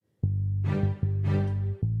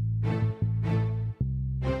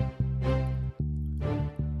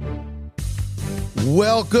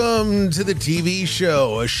Welcome to the TV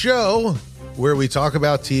show, a show where we talk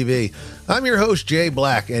about TV. I'm your host, Jay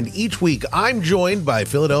Black, and each week I'm joined by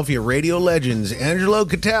Philadelphia radio legends Angelo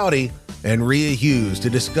Cataldi and Rhea Hughes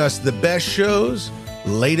to discuss the best shows,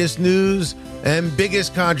 latest news, and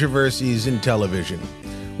biggest controversies in television.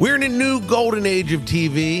 We're in a new golden age of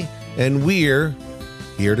TV, and we're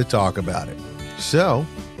here to talk about it. So,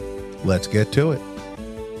 let's get to it.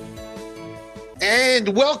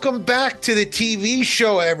 And welcome back to the TV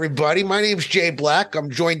show, everybody. My name's Jay Black. I'm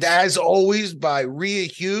joined, as always, by Rhea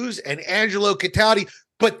Hughes and Angelo Cataldi.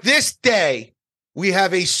 But this day, we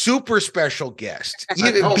have a super special guest.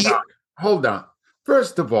 Hold on.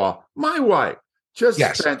 First of all, my wife just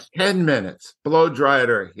spent 10 minutes blow drying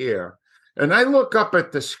her hair. And I look up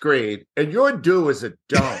at the screen, and your do is a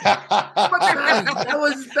dome. What the hell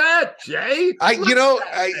is that, Jay?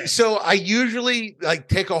 I usually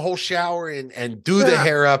take a whole shower and do the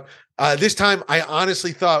hair up. This time, I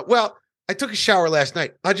honestly thought, well, I took a shower last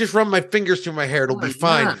night. I'll just run my fingers through my hair. It'll be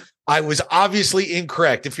fine. Yeah. I was obviously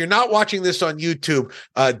incorrect. If you're not watching this on YouTube,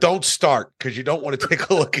 don't start because you don't want to take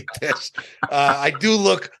a look at this. I do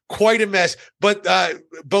look quite a mess, but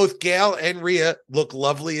both Gail and Rhea look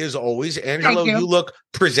lovely as always. Angelo, you look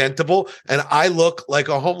presentable, and I look like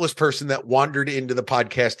a homeless person that wandered into the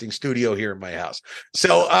podcasting studio here in my house.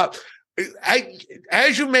 So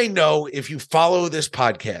as you may know, if you follow this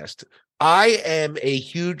podcast, I am a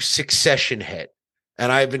huge Succession head, and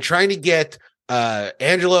I've been trying to get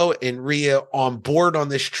Angelo and Rhea on board on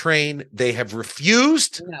this train. They have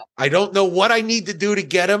refused. No. I don't know what I need to do to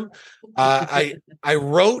get them. I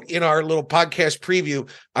wrote in our little podcast preview,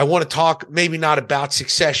 I want to talk maybe not about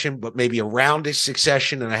Succession, but maybe around its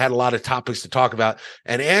Succession. And I had a lot of topics to talk about.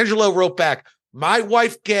 And Angelo wrote back, my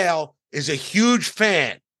wife, Gail, is a huge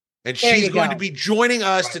fan, and she's going to be joining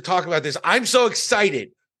us to talk about this. I'm so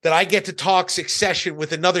excited that I get to talk Succession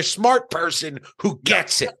with another smart person who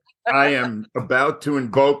gets it. I am about to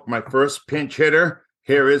invoke my first pinch hitter.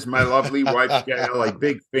 Here is my lovely wife, Gail, a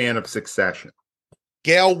big fan of Succession.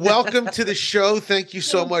 Gail, welcome to the show. Thank you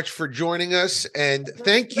so much for joining us. And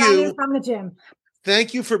thank you from the gym.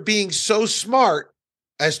 Thank you for being so smart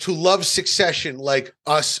as to love Succession like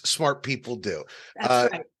us smart people do.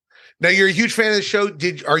 That's right. Now, you're a huge fan of the show.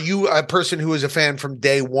 Are you a person who was a fan from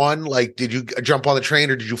day one? Like, did you jump on the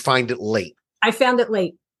train or did you find it late? I found it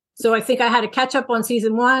late. So I think I had to catch up on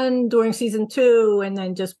season 1 during season 2 and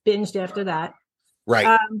then just binged after that.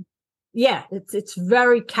 Right. It's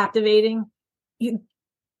very captivating.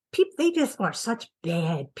 People, they just are such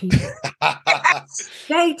bad people.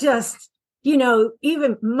 They just,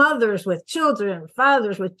 even mothers with children,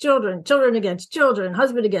 fathers with children, children against children,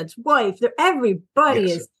 husband against wife.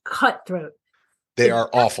 Everybody is cutthroat. They are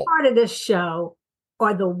awful. Part of this show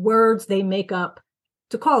are the words they make up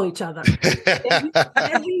to call each other.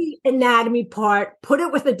 every anatomy part, put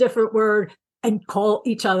it with a different word and call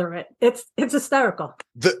each other it. It's hysterical.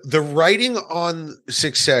 The writing on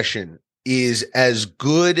Succession is as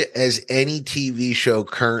good as any TV show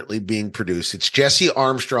currently being produced. It's Jesse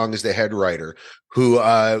Armstrong as the head writer, who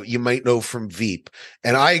you might know from Veep.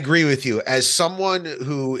 And I agree with you. As someone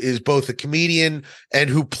who is both a comedian and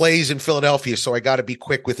who plays in Philadelphia, so I got to be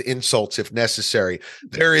quick with insults if necessary.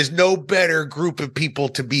 There is no better group of people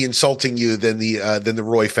to be insulting you than the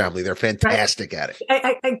Roy family. They're fantastic at it.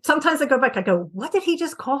 I sometimes I go back, I go, what did he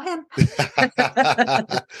just call him?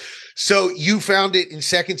 So you found it in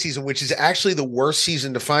second season, which is actually the worst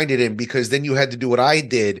season to find it in, because then you had to do what I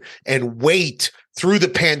did and wait through the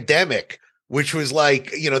pandemic, which was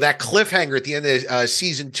like, that cliffhanger at the end of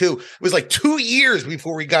season 2. It was like 2 years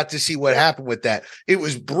before we got to see what happened with that. It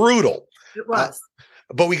was brutal. It was.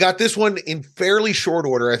 But we got this one in fairly short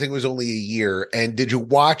order. I think it was only a year. And did you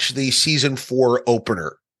watch the season 4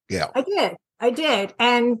 opener? Yeah. I did.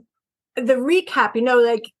 And the recap,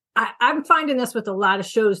 I'm finding this with a lot of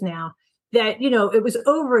shows now that, it was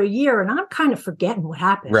over a year and I'm kind of forgetting what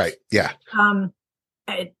happened. Right. Yeah.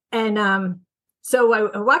 So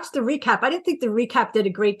I watched the recap. I didn't think the recap did a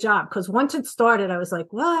great job because once it started, I was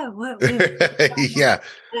like, what? Yeah.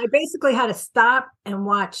 And I basically had to stop and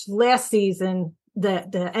watch last season,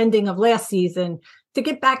 the ending of last season, to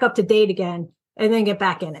get back up to date again and then get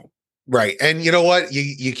back in it. Right. And you know what?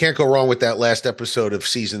 You can't go wrong with that last episode of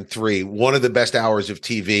season 3. One of the best hours of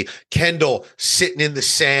TV. Kendall sitting in the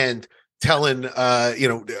sand telling,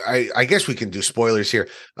 I guess we can do spoilers here,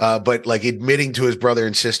 but like admitting to his brother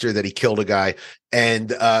and sister that he killed a guy.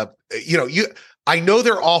 And, I know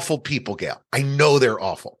they're awful people, Gail. I know they're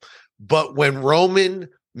awful. But when Roman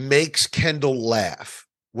makes Kendall laugh,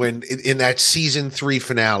 when in that season 3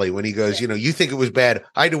 finale, when he goes, you think it was bad.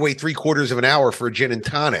 I had to wait 3/4 of an hour for a gin and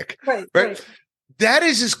tonic. Right. that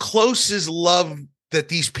is as close as love that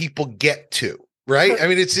these people get to. Right. I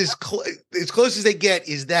mean, it's as close as they get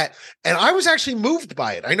is that. And I was actually moved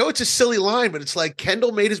by it. I know it's a silly line, but it's like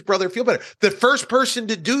Kendall made his brother feel better. The first person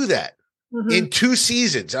to do that in 2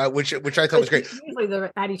 seasons, which I thought was great. Usually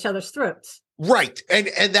they're at each other's throats. Right.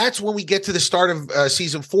 And that's when we get to the start of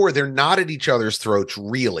season 4. They're not at each other's throats,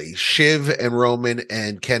 really. Shiv and Roman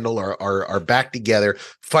and Kendall are back together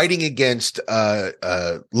fighting against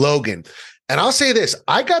Logan. And I'll say this.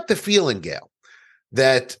 I got the feeling, Gail,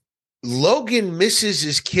 that Logan misses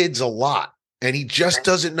his kids a lot, and he just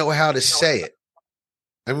doesn't know how to say it.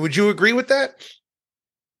 I mean, would you agree with that?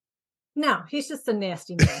 No, he's just a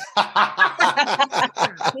nasty man. I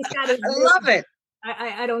love it.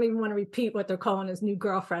 I don't even want to repeat what they're calling his new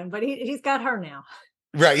girlfriend, but he's got her now.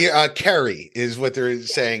 Right. Yeah. Carrie is what they're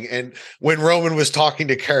saying. And when Roman was talking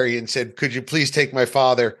to Carrie and said, "Could you please take my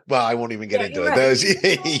father?" Well, I won't even get into it. Those,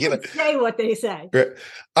 say what they say.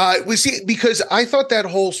 Right. We see, because I thought that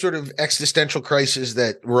whole sort of existential crisis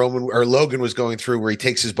that Logan was going through, where he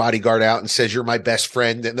takes his bodyguard out and says, "You're my best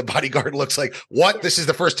friend." And the bodyguard looks like, "What? This is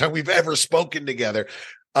the first time we've ever spoken together."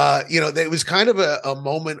 It was kind of a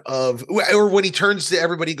moment of, or when he turns to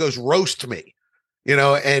everybody, goes, "Roast me."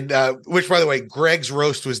 And which, by the way, Greg's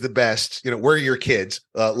roast was the best. We're your kids.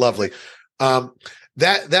 Lovely.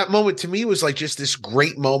 That moment to me was like just this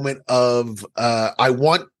great moment of I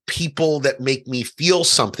want people that make me feel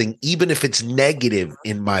something, even if it's negative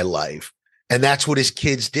in my life. And that's what his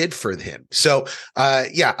kids did for him. So,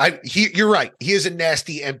 you're right. He is a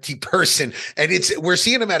nasty, empty person, and we're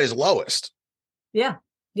seeing him at his lowest. Yeah.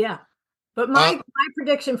 Yeah. But my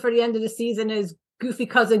prediction for the end of the season is goofy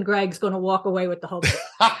cousin Greg's going to walk away with the whole thing.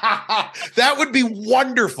 That would be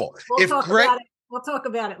wonderful. We'll talk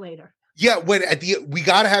about it later. Yeah, we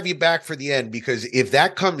got to have you back for the end, because if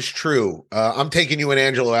that comes true, I'm taking you and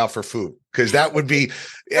Angelo out for food, because that would be.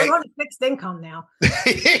 I'm on a fixed income now.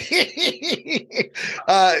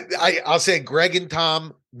 I'll say Greg and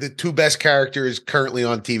Tom, the 2 best characters currently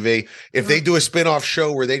on TV. If they do a spinoff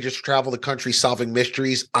show where they just travel the country solving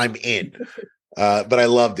mysteries, I'm in. But I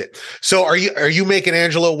loved it. So are you making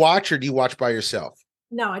Angelo watch, or do you watch by yourself?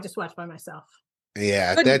 No, I just watch by myself.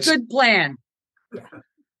 Yeah, that's good plan.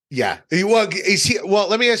 Yeah. Well,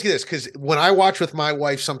 let me ask you this, because when I watch with my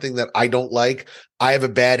wife something that I don't like, I have a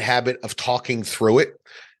bad habit of talking through it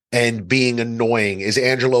and being annoying. Is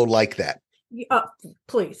Angelo like that?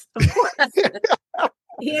 Please, of course.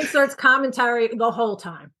 He inserts commentary the whole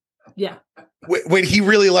time. Yeah. When he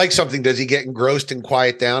really likes something, does he get engrossed and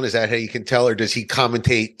quiet down? Is that how you can tell, or does he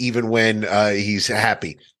commentate even when he's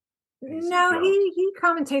happy? No, he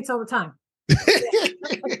commentates all the time.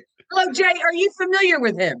 Hello, Jay. Are you familiar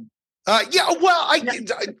with him? Yeah. Well,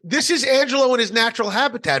 this is Angelo in his natural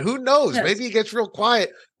habitat. Who knows? Yes. Maybe he gets real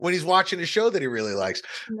quiet when he's watching a show that he really likes.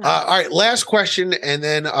 No. All right. Last question, and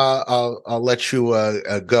then I'll let you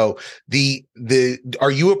go.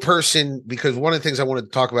 Are you a person? Because one of the things I wanted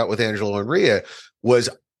to talk about with Angelo and Rhea was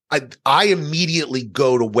I immediately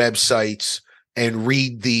go to websites and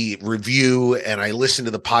read the review, and I listen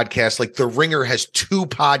to the podcast. Like The Ringer has 2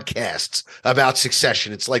 podcasts about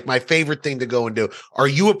Succession. It's like my favorite thing to go and do. Are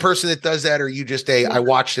you a person that does that, or are you just I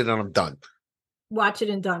watched it and I'm done? Watch it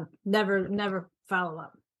and done. Never follow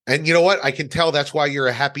up. And you know what? I can tell that's why you're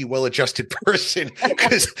a happy, well-adjusted person,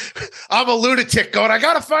 because I'm a lunatic going, I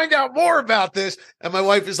got to find out more about this. And my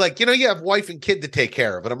wife is like, you have wife and kid to take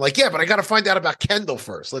care of. And I'm like, yeah, but I got to find out about Kendall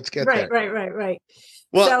first. Let's get there. Right.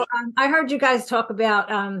 Well, so I heard you guys talk about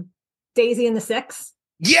Daisy and the Six.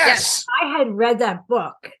 Yes. I had read that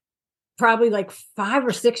book probably like 5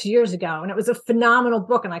 or 6 years ago, and it was a phenomenal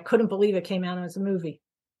book, and I couldn't believe it came out as a movie.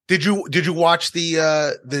 Did you watch the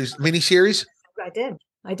miniseries? I did,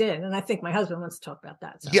 and I think my husband wants to talk about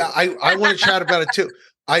that. So. Yeah, I want to chat about it too.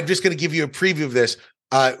 I'm just going to give you a preview of this.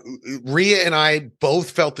 Rhea and I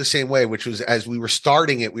both felt the same way, which was, as we were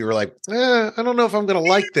starting it, we were like, I don't know if I'm going to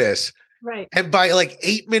like this. Right. And by like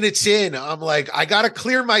 8 minutes in, I'm like, I got to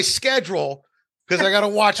clear my schedule because I got to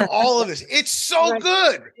watch all of this. It's so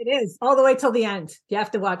good. It is all the way till the end. You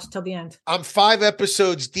have to watch till the end. I'm 5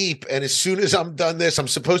 episodes deep, and as soon as I'm done this, I'm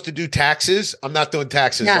supposed to do taxes. I'm not doing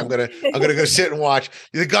taxes. No. I'm gonna go sit and watch.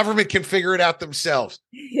 The government can figure it out themselves.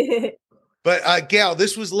 But Gail,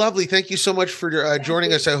 this was lovely. Thank you so much for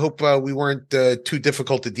joining us. I hope we weren't too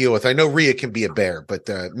difficult to deal with. I know Rhea can be a bear, but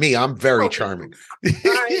I'm very charming.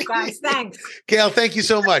 All right, guys. Thanks. Gail, thank you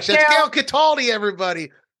so much. That's Gail Cataldi, everybody,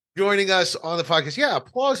 joining us on the podcast. Yeah,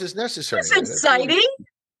 applause is necessary. That's exciting.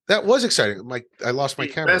 That was exciting. I lost my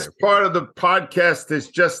camera. Best part of the podcast has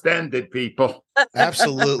just ended, people.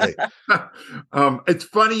 Absolutely. It's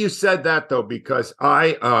funny you said that, though, because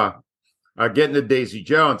I getting to Daisy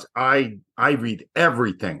Jones, I read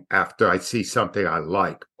everything after I see something I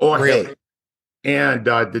like or Really? hate. And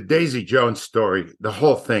the Daisy Jones story, the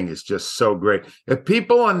whole thing is just so great. If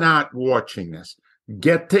people are not watching this,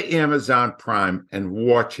 get to Amazon Prime and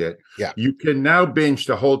watch it. Yeah. You can now binge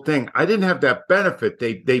the whole thing. I didn't have that benefit.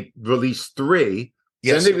 They released 3,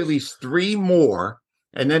 Yes. then they released 3 more,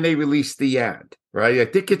 and then they released the end, right? I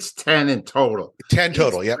think it's 10 in total. 10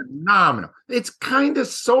 total, yeah. Phenomenal. It's kind of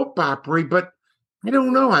soap opera, but I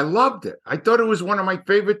don't know. I loved it. I thought it was one of my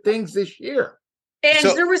favorite things this year.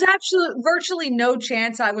 And there was virtually no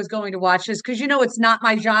chance I was going to watch this because, it's not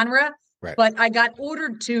my genre. Right. But I got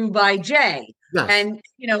ordered to by Jay. Yes. And,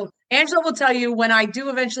 Angela will tell you when I do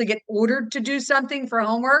eventually get ordered to do something for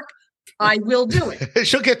homework, I will do it.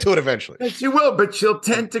 She'll get to it eventually. She will, but she'll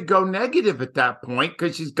tend to go negative at that point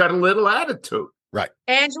because she's got a little attitude. Right.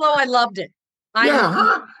 Angelo, I loved it.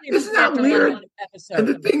 Isn't that weird? And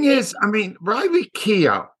the thing is, Riley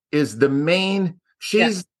Keough is the main,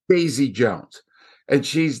 she's Daisy Jones. And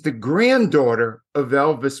she's the granddaughter of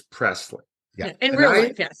Elvis Presley. Yeah. In real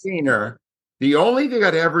life, yes. Seen her. The only thing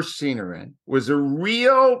I'd ever seen her in was a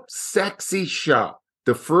real sexy show.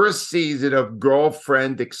 The first season of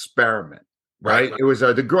Girlfriend Experiment, right? It was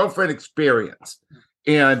the Girlfriend Experience.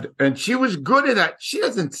 And she was good at that. She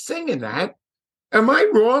doesn't sing in that. Am I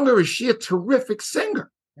wrong, or is she a terrific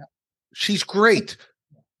singer? Yeah. She's great.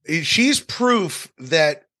 She's proof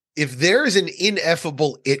that if there is an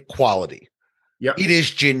ineffable it quality, it is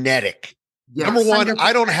genetic. Yes. Number 1, 100%.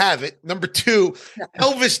 I don't have it. Number 2,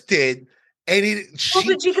 Elvis did. And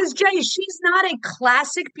because Jay, she's not a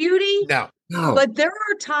classic beauty. No. But there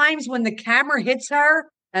are times when the camera hits her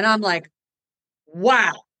and I'm like,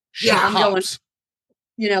 wow. I'm going,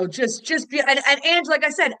 and Ange, like I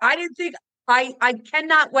said, I didn't think I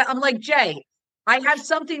cannot wait. I'm like, Jay, I have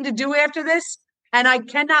something to do after this and I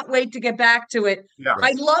cannot wait to get back to it. Yeah.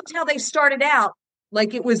 I loved how they started out.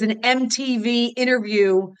 Like it was an MTV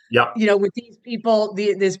interview, with these people,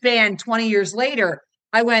 this band 20 years later.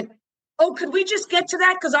 I went, oh, could we just get to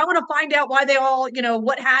that? Because I want to find out why they all,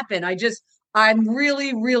 what happened. I'm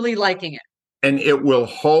really, really liking it. And it will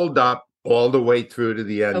hold up all the way through to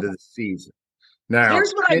the end of the season. Now,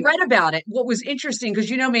 here's what I read about it. What was interesting, because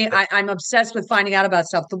you know me, I'm obsessed with finding out about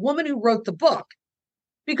stuff. The woman who wrote the book,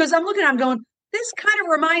 because I'm going, this kind of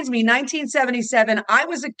reminds me, 1977, I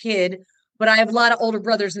was a kid, but I have a lot of older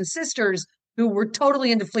brothers and sisters who were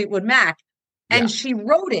totally into Fleetwood Mac. And she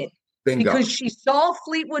wrote it because she saw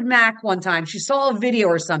Fleetwood Mac one time. She saw a video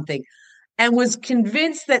or something and was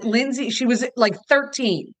convinced that she was like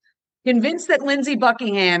 13, convinced that Lindsey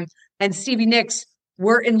Buckingham and Stevie Nicks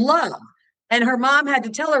were in love. And her mom had to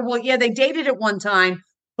tell her, well, yeah, they dated at one time,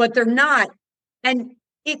 but they're not. And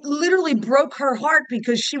it literally broke her heart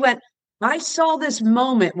because she went, I saw this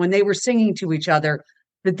moment when they were singing to each other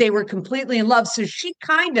that they were completely in love. So she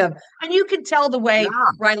kind of, and you can tell the way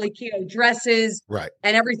Riley Keough dresses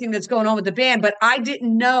and everything that's going on with the band, but I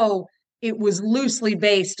didn't know it was loosely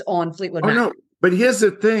based on Fleetwood Mac. No, but here's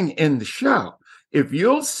the thing in the show. If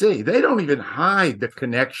you'll see, they don't even hide the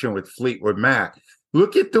connection with Fleetwood Mac.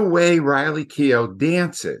 Look at the way Riley Keough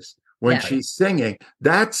dances when she's singing.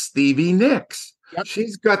 That's Stevie Nicks. Yep.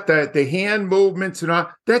 She's got the hand movements and all.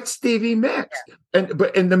 That's Stevie Nicks. Yeah.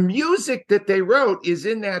 And the music that they wrote is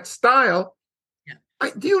in that style.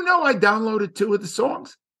 Yeah. Do you know I downloaded 2 of the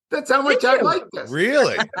songs? That's how much I like this.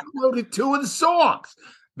 Really? I downloaded 2 of the songs.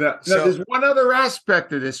 Now, there's one other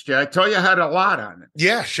aspect of this, Jay. I tell you, I had a lot on it.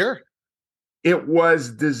 Yeah, sure. It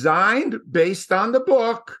was designed based on the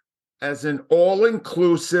book as an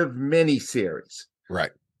all-inclusive miniseries. Right.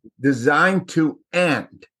 Designed to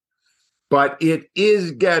end. But it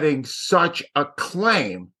is getting such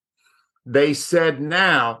acclaim. They said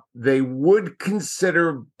now they would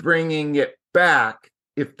consider bringing it back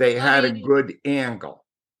if they had a good angle.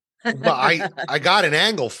 Well, I got an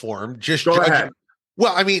angle for him. Just Go ahead.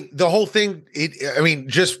 Well, the whole thing,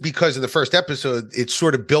 just because of the first episode, it's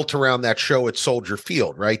sort of built around that show at Soldier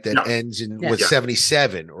Field, right? That ends in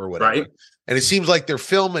 77 or whatever. Right. And it seems like they're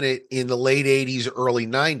filming it in the late 80s, early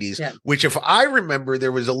 90s, which if I remember,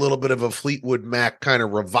 there was a little bit of a Fleetwood Mac kind of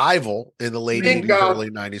revival in the late 80s, early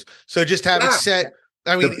 90s. So just have it set,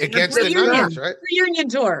 against the 90s, right? Reunion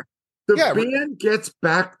tour. The band gets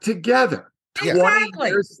back together 20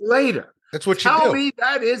 years later. That's what you do. Tell me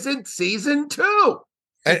that isn't season 2.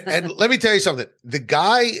 And let me tell you something. The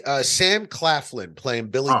guy, Sam Claflin, playing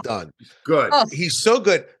Billy Dunn. Good. Oh. He's so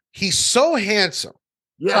good. He's so handsome.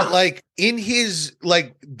 Yeah. But like in his,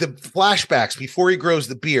 the flashbacks before he grows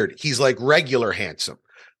the beard, he's like regular handsome.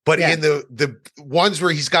 But in the ones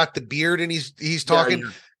where he's got the beard and he's talking,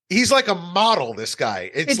 He's like a model, this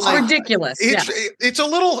guy. It's like, ridiculous. It's a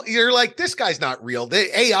little, you're like, this guy's not real.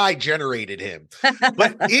 The AI generated him.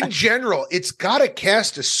 But in general, it's got to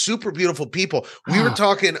cast a super beautiful people. We were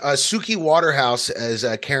talking Suki Waterhouse as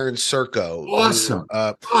Karen Serko. Awesome.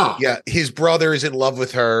 Yeah, his brother is in love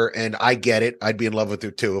with her, and I get it. I'd be in love with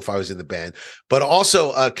her too if I was in the band. But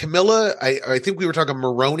also Camilla, I think we were talking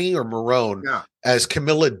Maroney or Marone. Yeah. As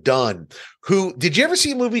Camilla Dunn, who did you ever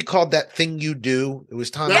see a movie called That Thing You Do? It was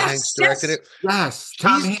Tom Hanks directed it. Yes,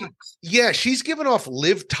 Tom Hanks. Yeah, she's giving off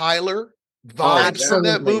Liv Tyler vibes from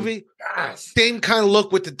that movie. Yes. Same kind of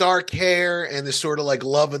look with the dark hair and the sort of like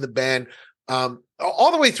love of the band.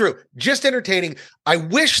 All the way through. Just entertaining. I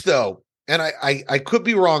wish though, and I could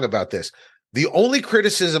be wrong about this. The only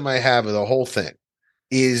criticism I have of the whole thing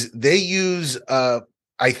is they use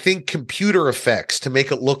I think computer effects to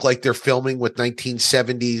make it look like they're filming with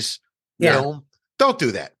 1970s film. Don't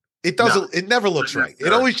do that. It doesn't. No. It never looks right.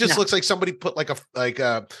 It always just looks like somebody put like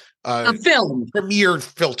a film Premiere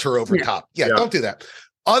filter over top. Yeah, don't do that.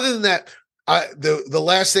 Other than that, the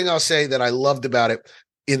last thing I'll say that I loved about it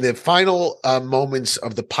in the final moments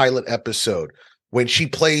of the pilot episode, when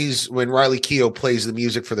Riley Keough plays the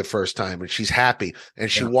music for the first time and she's happy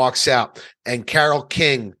and she walks out and Carole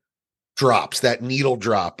King drops that needle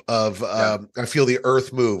drop of I Feel the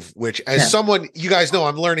Earth Move, which as someone, you guys know,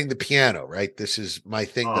 I'm learning the piano, right? This is my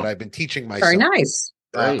thing that I've been teaching myself. Very nice.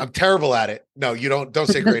 I'm terrible at it. No, you don't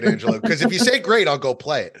say great, Angelo, because if you say great, I'll go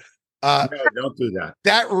play it. No, don't do that.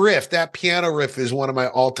 That riff, that piano riff is one of my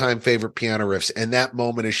all-time favorite piano riffs. And that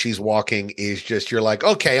moment as she's walking is just, you're like,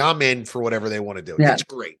 okay, I'm in for whatever they want to do. It's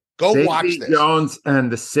great. Go watch this. Jones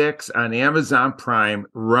and the Six on Amazon Prime.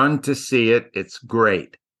 Run to see it. It's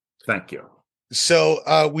great. Thank you.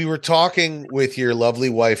 So we were talking with your lovely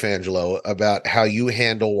wife, Angelo, about how you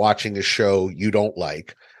handle watching a show you don't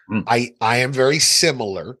like. I am very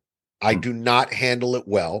similar. I do not handle it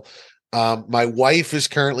well. My wife is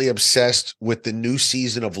currently obsessed with the new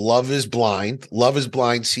season of Love is Blind. Love is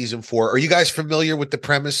Blind season 4. Are you guys familiar with the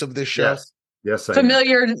premise of this show? Yes.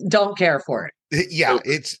 Familiar, don't care for it. Yeah,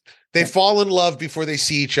 they fall in love before they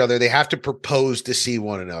see each other. They have to propose to see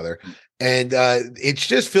one another. And it's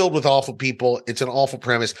just filled with awful people. It's an awful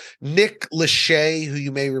premise. Nick Lachey, who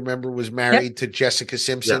you may remember was married to Jessica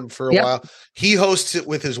Simpson for a while. He hosts it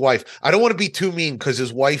with his wife. I don't want to be too mean because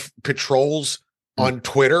his wife patrols on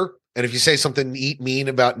Twitter. And if you say something mean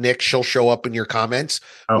about Nick, she'll show up in your comments,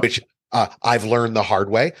 which I've learned the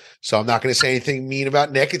hard way. So I'm not going to say anything mean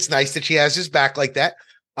about Nick. It's nice that she has his back like that.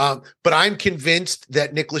 But I'm convinced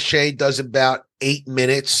that Nick Lachey does about 8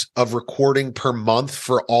 minutes of recording per month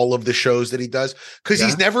for all of the shows that he does, because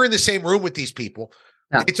he's never in the same room with these people.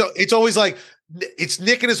 No. It's always like it's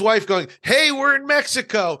Nick and his wife going, "Hey, we're in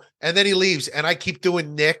Mexico," and then he leaves, and I keep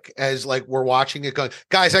doing Nick as like we're watching it, going,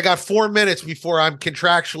 "Guys, I got 4 minutes before I'm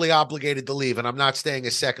contractually obligated to leave, and I'm not staying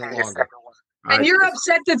a second longer." And you're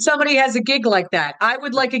upset that somebody has a gig like that. I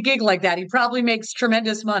would like a gig like that. He probably makes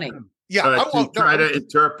tremendous money. Yeah, try to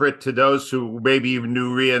interpret to those who maybe even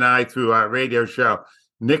knew Rhea and I through our radio show.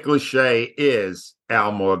 Nick Lachey is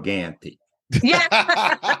Al Morganti.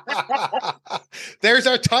 Yeah, there's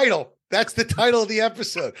our title. That's the title of the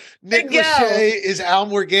episode. Nick Lachey is Al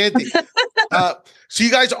Morganti. So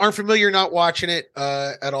you guys aren't familiar, not watching it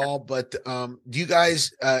at all, but do you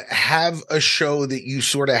guys have a show that you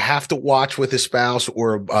sort of have to watch with a spouse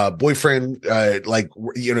or a boyfriend, like,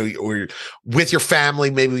 you know, or with your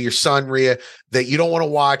family, maybe with your son, Rhea, that you don't want to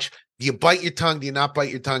watch? Do you bite your tongue? Do you not bite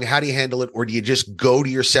your tongue? How do you handle it? Or do you just go to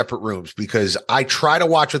your separate rooms? Because I try to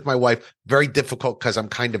watch with my wife. Very difficult because I'm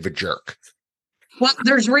kind of a jerk. Well,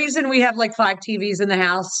 there's reason we have like 5 TVs in the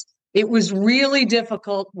house. It was really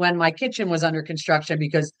difficult when my kitchen was under construction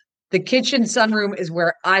because the kitchen sunroom is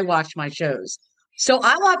where I watch my shows. So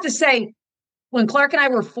I'll have to say, when Clark and I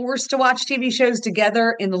were forced to watch TV shows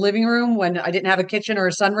together in the living room when I didn't have a kitchen or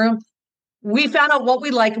a sunroom, we found out what we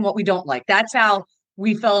like and what we don't like. That's how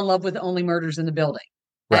we fell in love with Only Murders in the Building.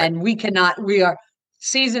 Right. And we are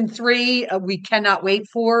season 3, we cannot wait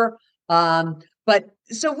for. But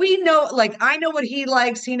so we know, like, I know what he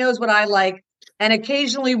likes. He knows what I like. And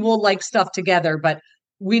occasionally we'll like stuff together. But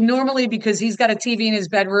we normally, because he's got a TV in his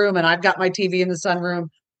bedroom and I've got my TV in the sunroom,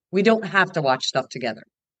 we don't have to watch stuff together.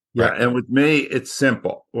 Yeah. Right. And with me, it's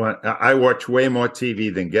simple. When I watch way more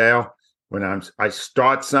TV than Gail. When I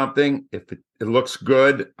start something, if it looks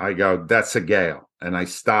good, I go, that's a Gail. And I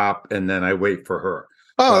stop and then I wait for her.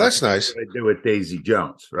 Oh, that's nice. I do with Daisy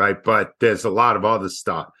Jones, right? But there's a lot of other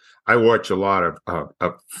stuff. I watch a lot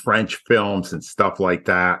of French films and stuff like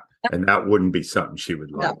that. And that wouldn't be something she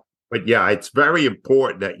would like. No. But yeah, it's very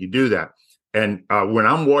important that you do that. And when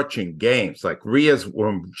I'm watching games, like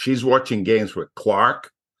when she's watching games with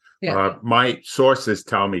Clark, my sources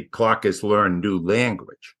tell me Clark has learned new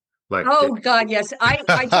language. Like, God, yes. I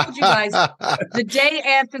told you guys the day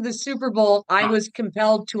after the Super Bowl, I was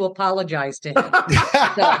compelled to apologize to him.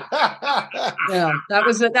 So, yeah,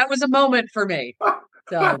 that was a moment for me.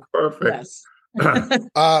 So perfect. Yes.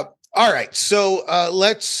 All right, so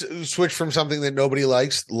let's switch from something that nobody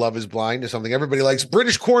likes, Love is Blind, to something everybody likes.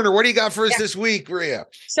 British Corner, what do you got for us this week, Rhea?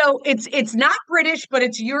 So it's not British, but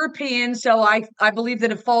it's European. So I believe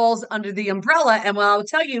that it falls under the umbrella. And well, I'll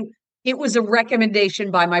tell you, it was a recommendation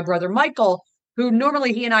by my brother Michael, who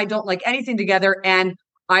normally he and I don't like anything together. And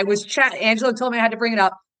I was Angela told me I had to bring it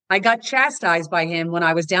up. I got chastised by him when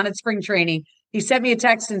I was down at spring training. He sent me a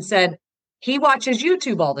text and said he watches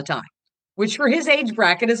YouTube all the time, which for his age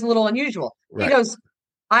bracket is a little unusual. Right. He goes,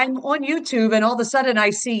 I'm on YouTube and all of a sudden I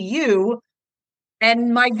see you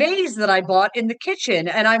and my vase that I bought in the kitchen.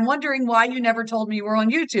 And I'm wondering why you never told me you were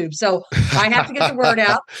on YouTube. So I have to get the word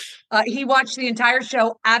out. He watched the entire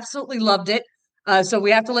show, absolutely loved it. So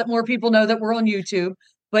we have to let more people know that we're on YouTube.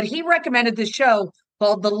 But he recommended this show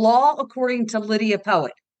called The Law According to Lydia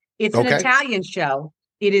Poet. It's an Italian show.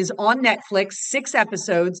 It is on Netflix, 6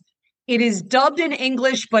 episodes. It is dubbed in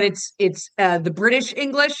English, but it's the British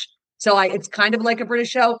English. So it's kind of like a British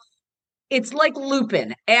show. It's like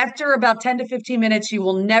Lupin. After about 10 to 15 minutes, you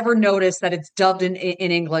will never notice that it's dubbed in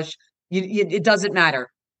English. It doesn't matter.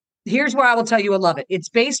 Here's where I will tell you I love it. It's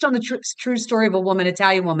based on the true story of a woman,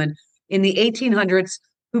 Italian woman in the 1800s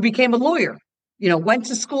who became a lawyer. Went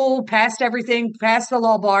to school, passed everything, passed the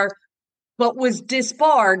law bar, but was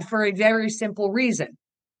disbarred for a very simple reason.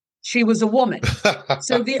 She was a woman.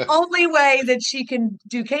 So the only way that she can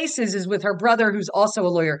do cases is with her brother, who's also a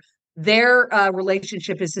lawyer. Their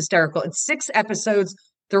relationship is hysterical. It's 6 episodes.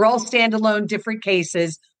 They're all standalone, different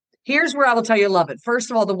cases. Here's where I will tell you I love it. First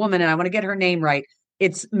of all, the woman, and I want to get her name right.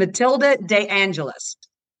 It's Matilda De Angelis.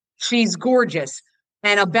 She's gorgeous.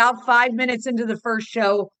 And about 5 minutes into the first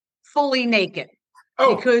show, fully naked.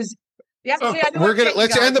 Because let's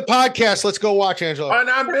end the podcast. Let's go watch Angela. And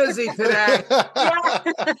I'm busy today.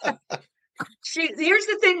 Here's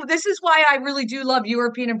the thing. This is why I really do love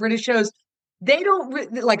European and British shows. They don't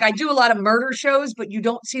I do a lot of murder shows, but you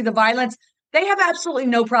don't see the violence. They have absolutely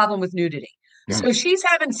no problem with nudity. Yeah. So she's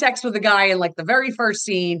having sex with a guy in the very first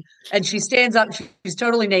scene, and she stands up, she's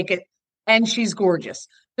totally naked, and she's gorgeous.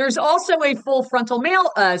 There's also a full frontal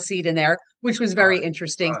male seat in there, which was very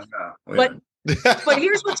interesting. But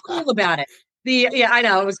here's what's cool about it. I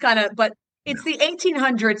know it was but it's the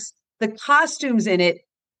 1800s. The costumes in it.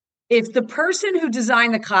 If the person who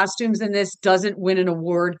designed the costumes in this doesn't win an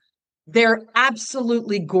award, they're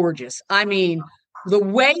absolutely gorgeous. I mean, the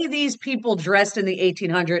way these people dressed in the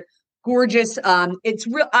 1800s, gorgeous. It's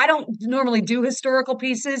real. I don't normally do historical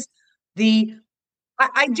pieces.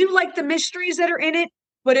 I do like the mysteries that are in it,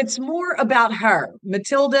 but it's more about her.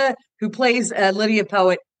 Matilda, who plays Lydia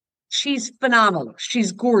Poet, she's phenomenal.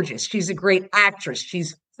 She's gorgeous. She's a great actress.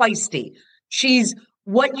 She's feisty. She's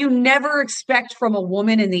what you never expect from a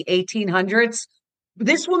woman in the 1800s.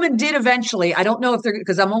 This woman did eventually. I don't know if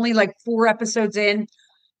because I'm only 4 episodes in.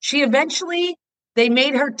 They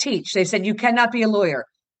made her teach. They said, you cannot be a lawyer.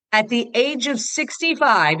 At the age of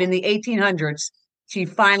 65 in the 1800s, she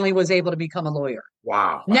finally was able to become a lawyer.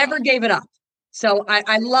 Wow. Never gave it up. So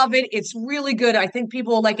I love it. It's really good. I think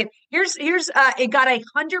people will like it. Here's it got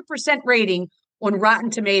 100% rating on Rotten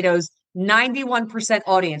Tomatoes, 91%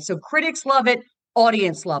 audience. So critics love it.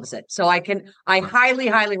 Audience loves it. So I highly,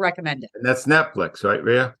 highly recommend it. And that's Netflix, right,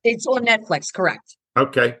 Rhea? It's on Netflix, correct.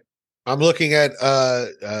 Okay. I'm looking at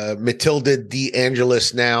Matilda De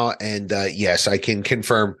Angelis now, and yes, I can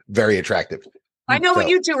confirm very attractive. I know what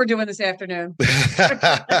you two are doing this afternoon.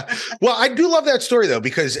 Well, I do love that story though,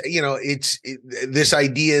 because it's this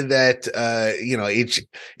idea that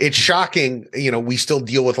it's shocking. We still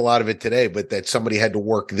deal with a lot of it today, but that somebody had to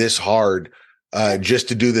work this hard just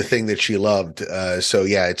to do the thing that she loved. So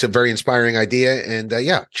yeah, it's a very inspiring idea, and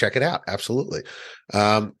check it out. Absolutely.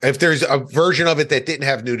 If there's a version of it that didn't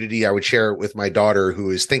have nudity, I would share it with my daughter, who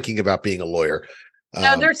is thinking about being a lawyer.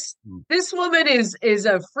 Now this woman is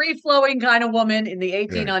a free flowing kind of woman in the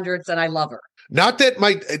 1800s, and I love her. Not that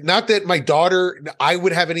my daughter, I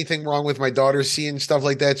would have anything wrong with my daughter seeing stuff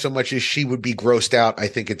like that so much as she would be grossed out, I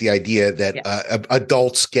think, at the idea that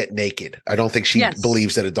adults get naked. I don't think she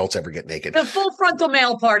believes that adults ever get naked. The full frontal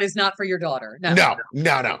male part is not for your daughter. No,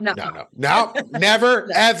 never,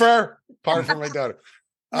 ever. Apart from my daughter.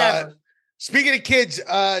 Never. Speaking of kids,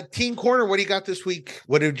 Teen Corner, what do you got this week?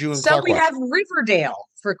 What did you and So Clark we watch? have Riverdale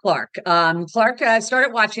for Clark. Clark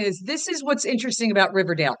started watching this. This is what's interesting about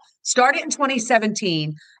Riverdale. Started in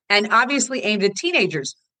 2017 and obviously aimed at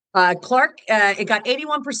teenagers. Clark, it got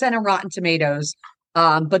 81% on Rotten Tomatoes,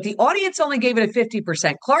 but the audience only gave it a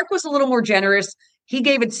 50%. Clark was a little more generous. He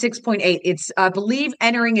gave it 6.8. It's, I believe,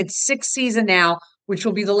 entering its 6th season now, which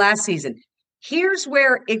will be the last season. Here's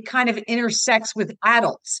where it kind of intersects with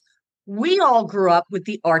adults. We all grew up with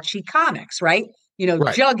the Archie comics, right? You know,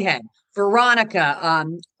 Right. Jughead, Veronica,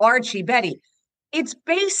 Archie, Betty. It's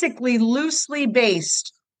basically loosely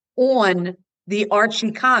based on the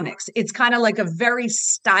Archie comics. It's kind of like a very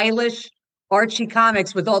stylish Archie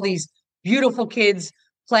comics with all these beautiful kids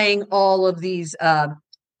playing all of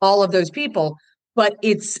those people. But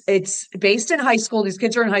it's based in high school. These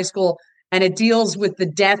kids are in high school, and it deals with the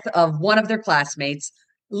death of one of their classmates.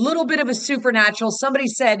 A little bit of a supernatural. Somebody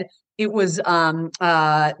said it was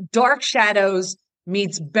Dark Shadows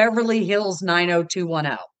meets Beverly Hills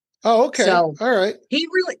 90210. Oh, okay. So all right. He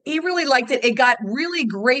really liked it. It got really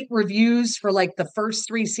great reviews for like the first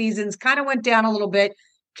 3 seasons, kind of went down a little bit,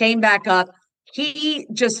 came back up. He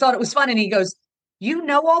just thought it was fun. And he goes, "You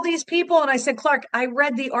know all these people?" And I said, "Clark, I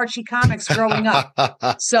read the Archie comics growing up."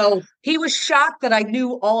 So he was shocked that I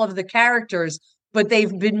knew all of the characters, but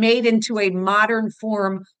they've been made into a modern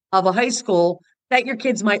form of a high school that your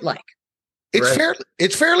kids might like.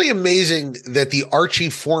 It's fairly amazing that the Archie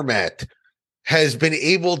format has been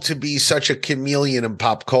able to be such a chameleon in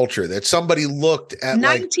pop culture that somebody looked at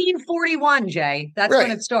 1941, Jay. That's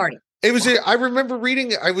when it started. It was. I remember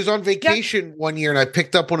reading. I was on vacation one year, and I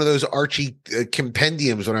picked up one of those Archie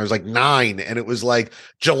compendiums when I was like 9, and it was like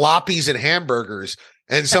jalopies and hamburgers.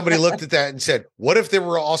 And somebody looked at that and said, "What if there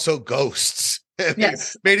were also ghosts?" And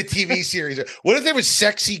yes, made a TV series. What if there was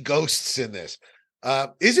sexy ghosts in this?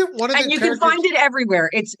 Is it one of the? And you can find it everywhere.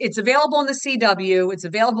 It's available on the CW. It's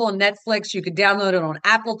available on Netflix. You can download it on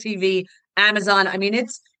Apple TV, Amazon. I mean,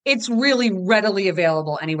 it's really readily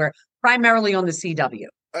available anywhere. Primarily on the CW.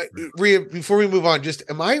 Rhea, before we move on, just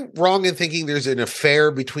am I wrong in thinking there's an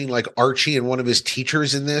affair between like Archie and one of his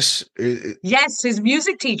teachers in this? Yes, his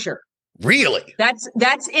music teacher. Really?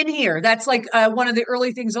 That's in here. That's like one of the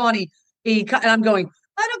early things on. And I'm going,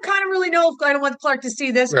 I don't kind of really know if I don't want Clark to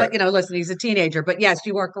see this, but listen, he's a teenager. But yes,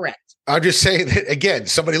 you are correct. I'm just saying that again,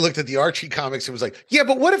 somebody looked at the Archie comics and was like, yeah,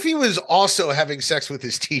 but what if he was also having sex with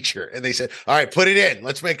his teacher? And they said, all right, put it in.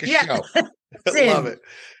 Let's make a show. Love it.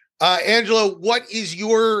 Angela, what is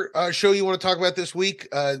your show you want to talk about this week?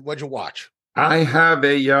 What'd you watch? I have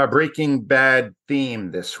a Breaking Bad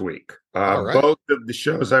theme this week. Both of the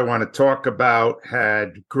shows I want to talk about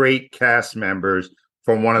had great cast members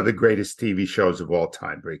from one of the greatest TV shows of all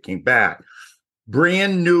time, Breaking Bad.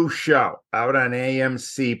 Brand new show out on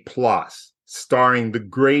AMC Plus, starring the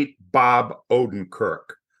great Bob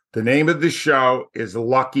Odenkirk. The name of the show is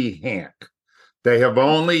Lucky Hank. They have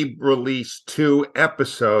only released 2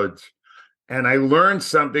 episodes, and I learned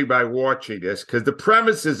something by watching this because the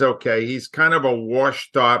premise is okay. He's kind of a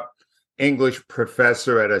washed-up English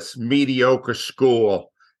professor at a mediocre school,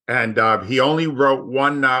 and he only wrote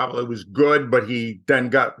 1 novel. It was good, but he then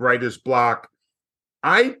got writer's block.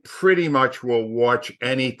 I pretty much will watch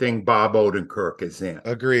anything Bob Odenkirk is in.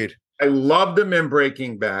 Agreed. I loved him in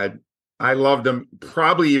Breaking Bad. I loved him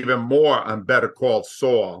probably even more on Better Call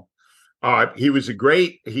Saul.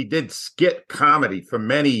 He did skit comedy for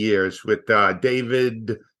many years with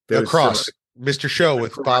David. Across Mr. Show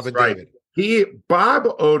with Bob and David. Bob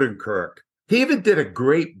Odenkirk, he even did a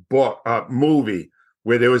great movie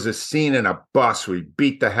where there was a scene in a bus where he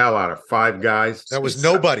beat the hell out of 5 guys. That was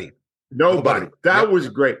Nobody. Nobody. That was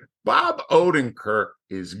great. Bob Odenkirk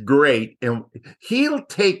is great, and he'll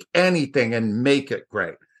take anything and make it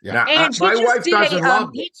great. Yeah. Now, my wife doesn't love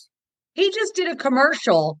this. He just did a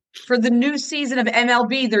commercial for the new season of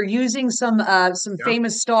MLB. They're using some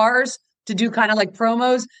famous stars to do kind of like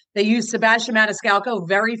promos. They used Sebastian Maniscalco,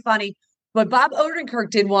 very funny. But Bob Odenkirk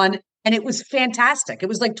did one, and it was fantastic. It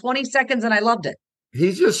was like 20 seconds, and I loved it.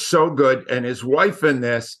 He's just so good. And his wife in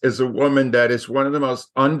this is a woman that is one of the most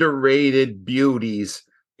underrated beauties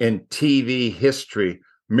in TV history.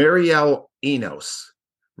 Marielle Enos,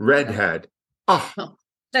 redhead. Oh,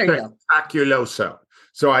 there you go. Spectaculoso.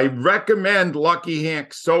 So I recommend Lucky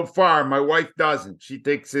Hank so far. My wife doesn't. She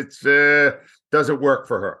thinks it's doesn't work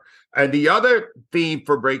for her. And the other theme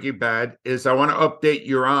for Breaking Bad is I want to update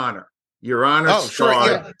Your Honor. Your Honor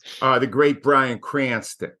starred the great Bryan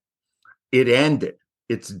Cranston. It ended.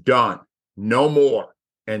 It's done. No more.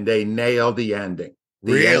 And they nailed the ending.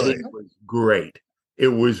 The ending was great. It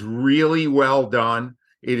was really well done.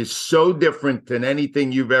 It is so different than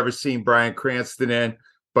anything you've ever seen Bryan Cranston in.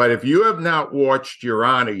 But if you have not watched Your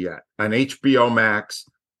Honor yet on HBO Max,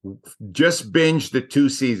 just binge the 2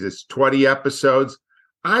 seasons, 20 episodes.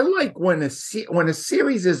 I like when a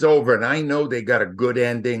series is over and I know they got a good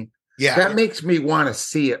ending. Yeah, that makes me want to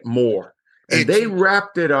see it more. And they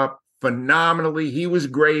wrapped it up phenomenally. He was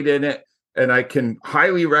great in it. And I can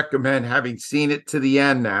highly recommend, having seen it to the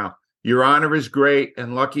end now, Your Honor is great,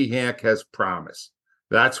 and Lucky Hank has promise.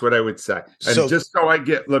 That's what I would say. And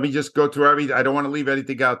let me just go through everything. I don't want to leave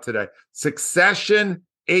anything out today. Succession,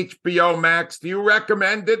 HBO Max. Do you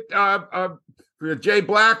recommend it, Jay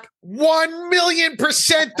Black?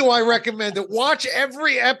 1,000,000% do I recommend it. Watch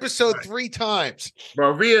every episode 3 times.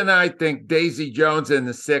 Well, Rhea and I think Daisy Jones and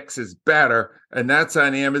the Six is better, and that's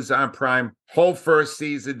on Amazon Prime. Whole first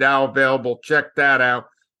season now available. Check that out.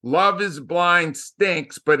 Love is Blind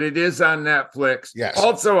stinks, but it is on Netflix. Yes.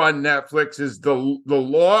 Also on Netflix is the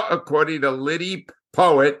Law According to Liddy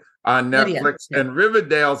Poet on Netflix, and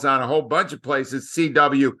Riverdale's on a whole bunch of places,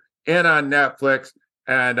 CW and on Netflix,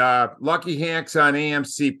 and Lucky Hank's on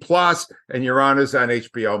AMC Plus, and Your Honor's on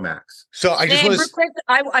HBO Max. So I just want to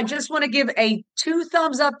I just want to give a 2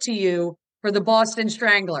 thumbs up to you for the Boston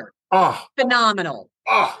Strangler. Oh, phenomenal!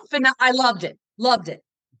 Oh, I loved it. Loved it.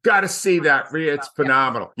 Got to see that, Rhea. It's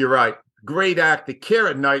phenomenal. You're right. Great actor.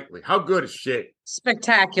 Keira Knightley. How good is she?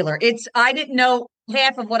 Spectacular. I didn't know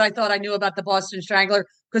half of what I thought I knew about the Boston Strangler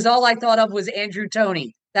because all I thought of was Andrew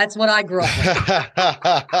Toney. That's what I grew up with.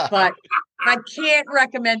 But I can't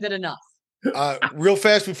recommend it enough. Real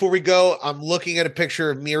fast before we go, I'm looking at a picture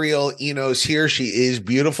of Muriel Enos here. She is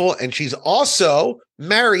beautiful, and she's also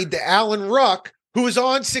married to Alan Ruck, who is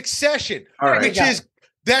on Succession,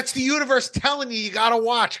 that's the universe telling you got to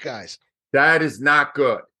watch, guys. That is not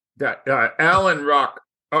good. That Alan Ruck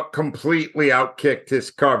completely outkicked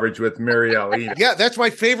his coverage with Muriel Enos. Yeah, that's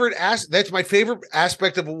my favorite. That's my favorite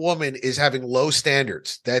aspect of a woman, is having low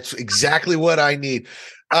standards. That's exactly what I need.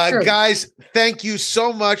 Guys, thank you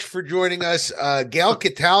so much for joining us. Gail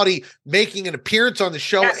Cataldi making an appearance on the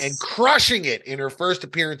show and crushing it in her first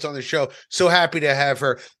appearance on the show. So happy to have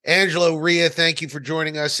her. Angelo, Rhea, thank you for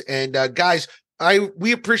joining us. And guys,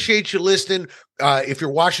 we appreciate you listening. If you're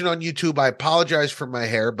watching on YouTube, I apologize for my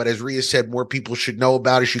hair, but as Rhea said, more people should know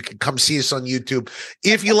about us. You can come see us on YouTube.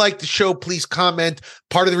 If you like the show, please comment.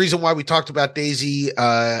 Part of the reason why we talked about Daisy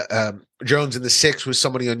Jones and the Six was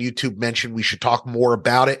somebody on YouTube mentioned we should talk more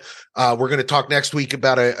about it. We're going to talk next week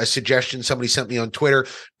about a suggestion somebody sent me on Twitter.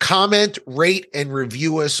 Comment, rate, and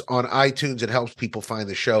review us on iTunes. It helps people find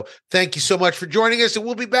the show. Thank you so much for joining us, and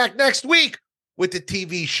we'll be back next week with the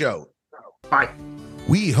TV show. Bye.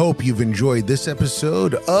 We hope you've enjoyed this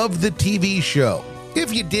episode of the TV show.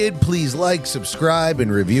 If you did, please like, subscribe,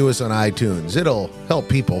 and review us on iTunes. It'll help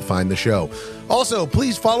people find the show. Also,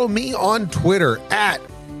 please follow me on Twitter at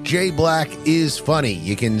JBlackIsFunny.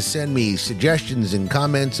 You can send me suggestions and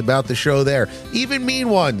comments about the show there, even mean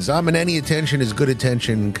ones. I'm an any attention is good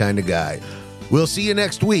attention kind of guy. We'll see you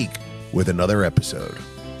next week with another episode.